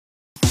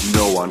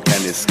no one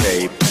can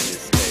escape.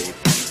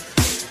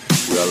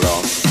 We are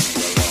lost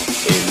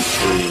in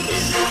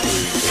dreams.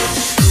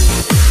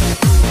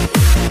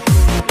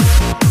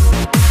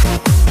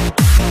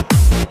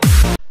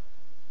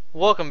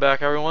 Welcome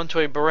back everyone to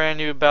a brand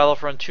new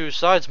Battlefront 2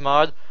 Sides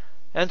mod,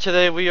 and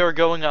today we are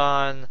going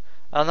on,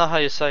 I don't know how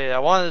you say it, I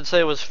wanted to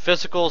say it was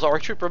Psyqhicals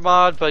ARC Trooper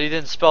mod, but he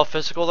didn't spell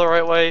physical the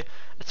right way.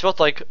 It's spelled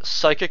like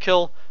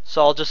Psyqhical,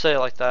 so I'll just say it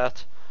like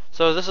that.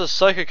 So this is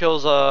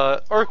Psyqhicals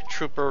ARC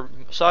Trooper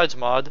Sides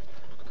mod.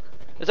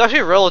 It's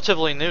actually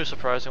relatively new,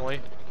 surprisingly.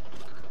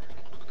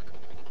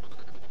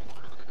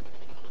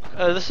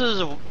 I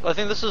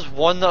think this is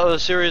one of a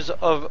series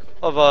of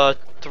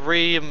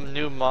 3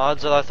 new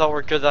mods that I thought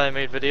were good that I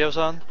made videos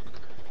on.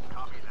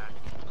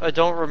 I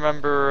don't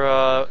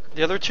remember,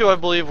 the other 2 I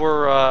believe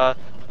were,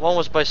 one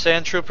was by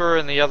Sand Trooper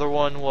and the other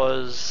one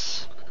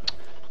was,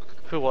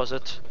 who was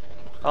it?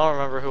 I don't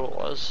remember who it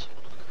was.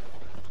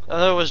 I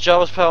know it was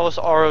Jabba's Palace,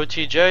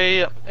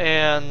 ROTJ,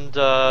 and,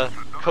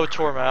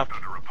 KOTOR map.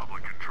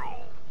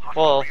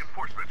 Well,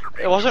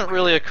 it wasn't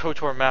really a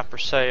KOTOR map per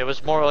se, it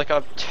was more like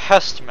a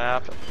test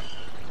map.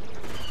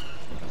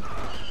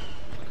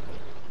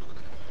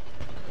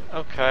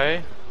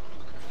 Okay.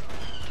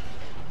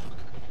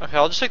 Okay,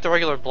 I'll just take the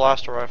regular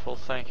blaster rifle,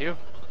 thank you.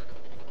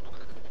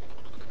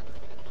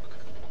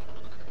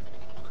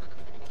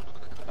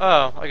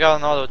 Oh, I got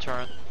an auto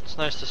turret. It's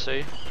nice to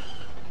see.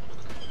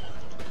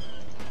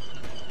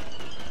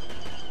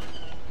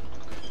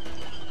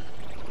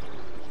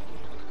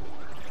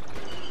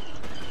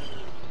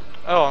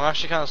 Oh, I'm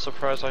actually kind of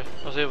surprised I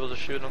was able to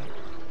shoot him.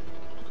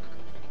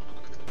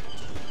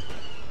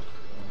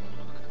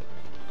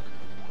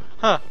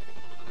 Huh.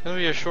 Gonna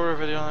be a shorter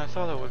video than I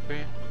thought it would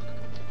be.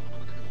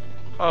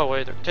 Oh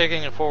wait, they're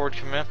taking a forward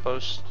command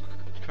post.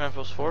 Command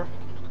post 4?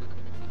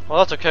 Well,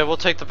 that's okay, we'll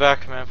take the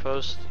back command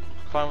post.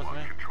 Fine with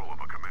me.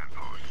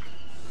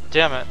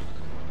 Damn it.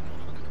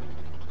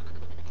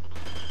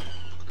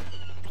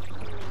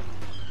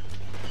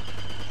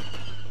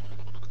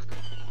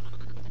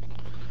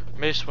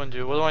 Mace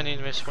Windu, what do I need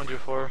Mace Windu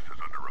for?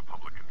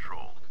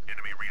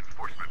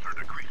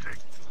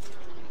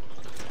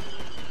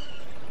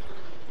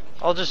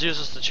 I'll just use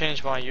this to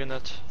change my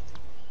unit.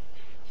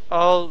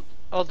 I'll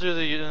do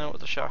the unit with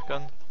the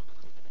shotgun.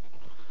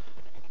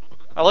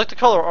 I like the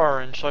color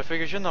orange, so I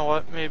figured, you know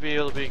what, maybe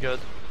it'll be good.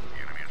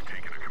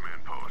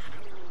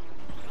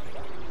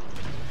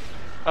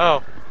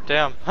 Oh,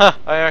 damn. Huh,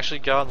 I actually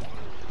got him.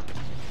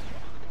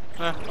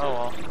 Oh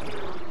well.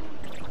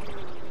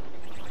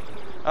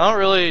 I don't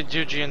really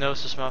do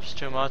Geonosis maps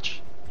too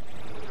much.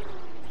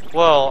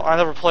 Well, I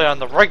never play on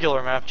the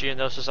regular map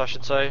Geonosis, I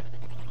should say.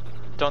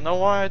 Don't know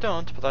why I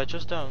don't, but I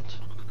just don't.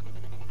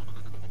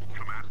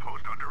 Command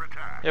post under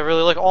attack. Yeah,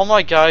 really, like, all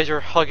my guys are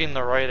hugging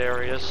the right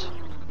areas.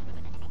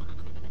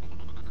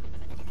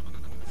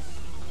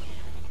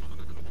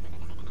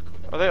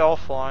 Are they all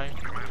flying?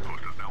 Command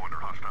post is now under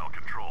hostile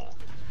control.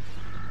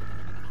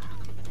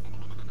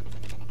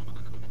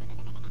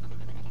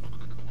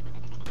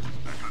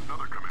 That's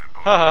another command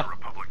post under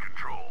Republic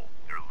control.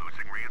 They're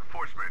losing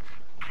reinforcements.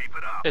 Keep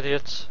it up.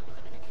 Idiots.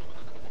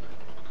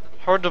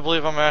 Hard to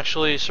believe I'm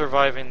actually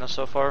surviving this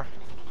so far.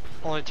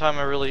 Only time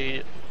I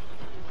really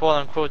quote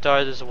unquote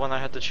died is when I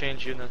had to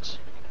change units.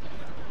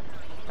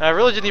 And I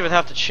really didn't even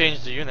have to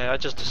change the unit, I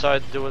just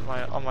decided to do it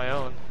on my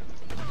own.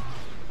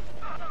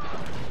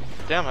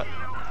 Damn it.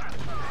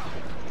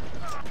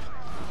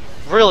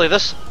 Really,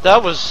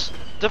 that was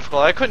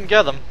difficult. I couldn't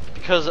get them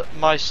because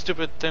my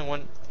stupid thing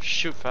wouldn't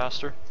shoot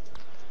faster.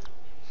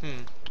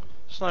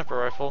 Sniper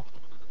rifle.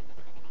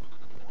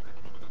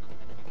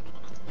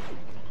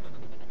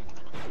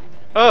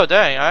 Oh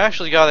dang, I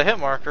actually got a hit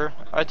marker.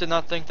 I did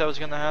not think that was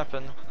gonna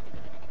happen.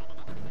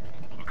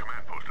 The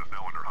command post is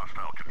now under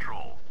hostile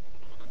control.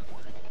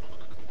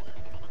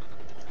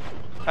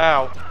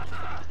 Ow.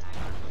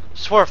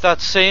 Swear if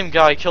that same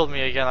guy killed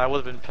me again, I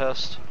would have been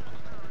pissed.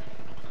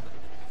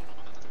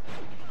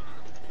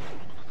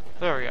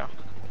 There we go.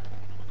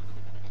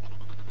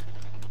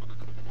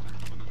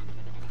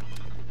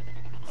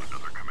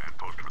 Another command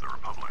post for the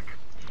Republic.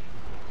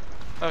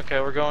 Okay,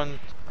 we're going,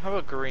 how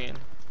about green?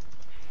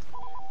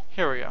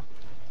 Here we go.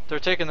 They're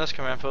taking this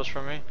command post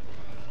from me.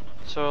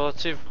 So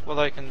let's see what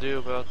I can do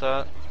about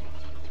that.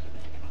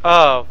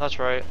 Oh, that's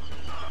right.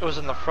 It was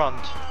in the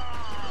front.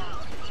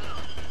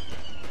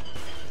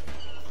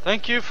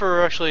 Thank you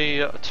for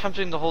actually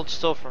attempting to hold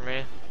still for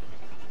me.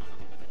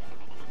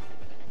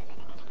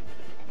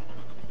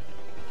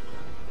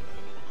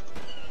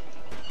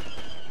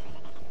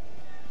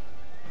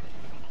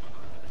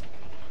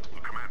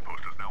 The command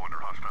post is now under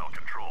hostile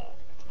control.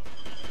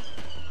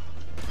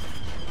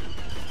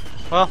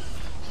 Well,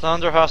 it's not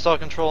under hostile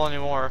control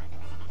anymore.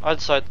 I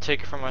decided to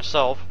take it for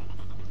myself.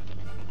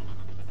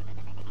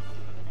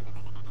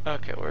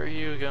 Okay, where are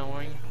you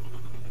going?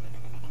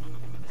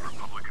 The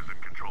Republic is in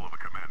control of a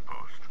command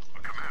post. A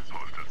command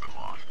post has been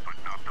lost, but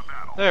not the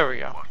battle. There we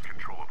go. Lost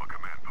control of a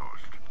command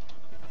post.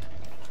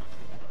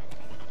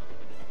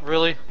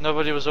 Really?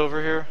 Nobody was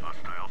over here?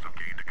 Hostiles have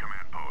gained a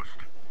command post.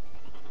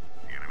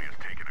 The enemy has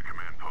taken a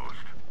command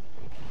post.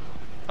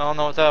 I don't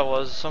know what that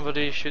was.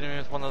 Somebody shooting me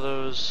with one of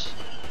those,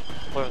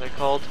 what are they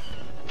called?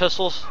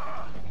 Pistols?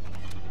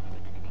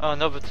 Oh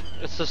no, but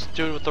it's this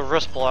dude with the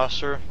wrist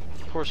blaster.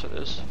 Of course it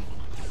is.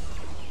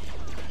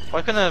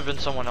 Why couldn't it have been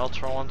someone else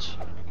for once?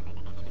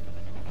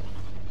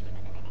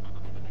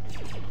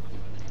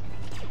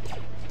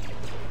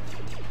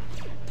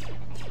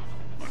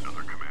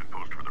 Another command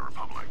post for the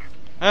Republic.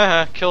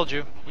 Haha, killed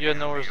you. You had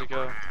nowhere to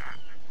go.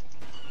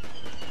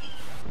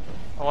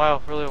 Oh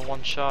wow, really a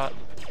one shot.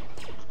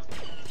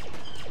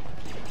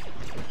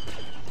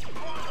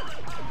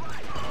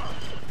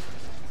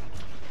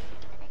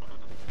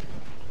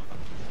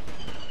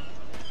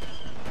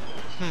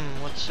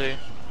 Let's see.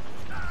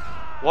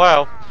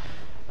 Wow.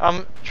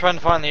 I'm trying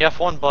to find the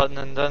F1 button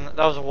and then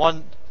that was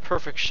one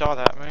perfect shot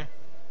at me.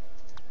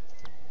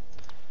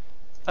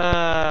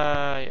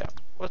 Yeah.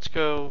 Let's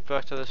go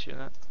back to this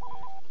unit.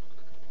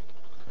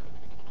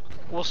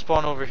 We'll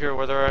spawn over here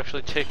where they're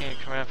actually taking a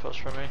command post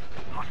from me.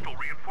 Hostile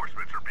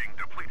reinforcements are being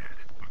depleted.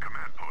 A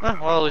command post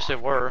Well, at least they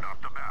were. Stop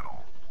the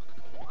battle.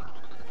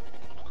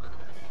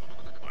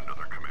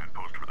 Another command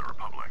post for the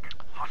Republic.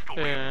 Hostile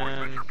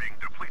reinforcements are being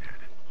depleted.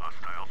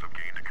 Hostiles have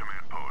gained a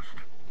command post.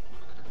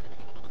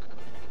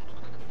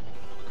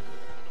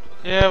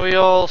 Yeah, we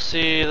all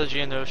see the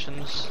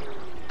Geonosians.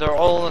 They're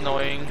all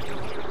annoying. Enemy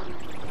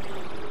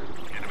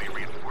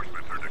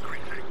reinforcements are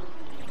decreasing.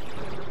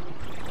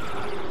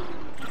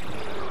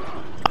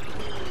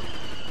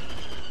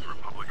 The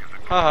Republic is in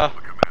control of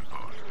a command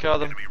post. Got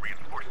them. Enemy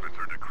reinforcements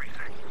are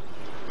decreasing.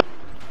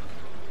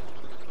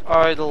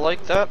 I'd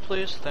like that,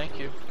 please. Thank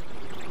you.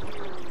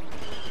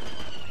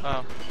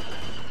 Oh.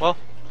 Well,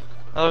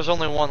 now there's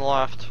only one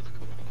left.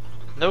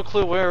 No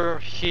clue where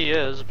he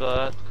is,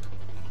 but...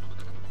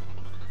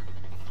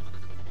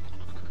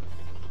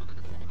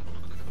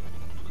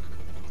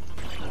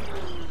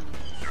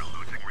 They're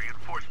losing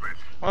reinforcements.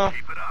 Well,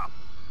 Keep it up.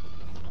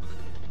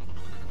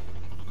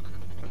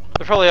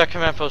 they're probably at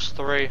Command Post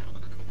 3.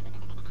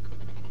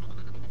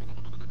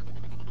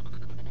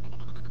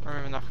 Or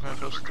maybe not Command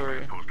Post 3.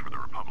 Command post for the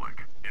Republic.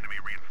 Enemy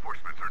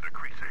reinforcements are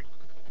decreasing.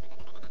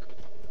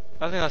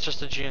 I think that's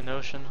just a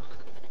Geonosian.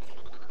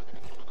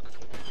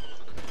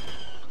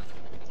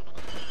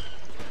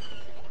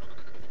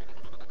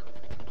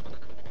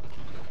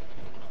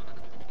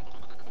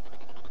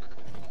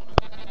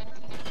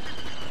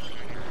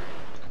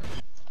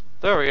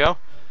 There we go.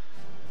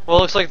 Well,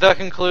 looks like that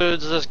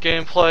concludes this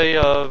gameplay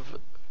of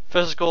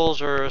Physicals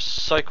or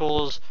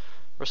Psychicals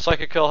or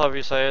Psychical, however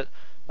you say it,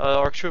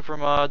 ARC Trooper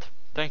mod.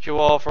 Thank you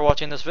all for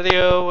watching this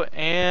video,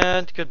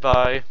 and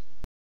goodbye.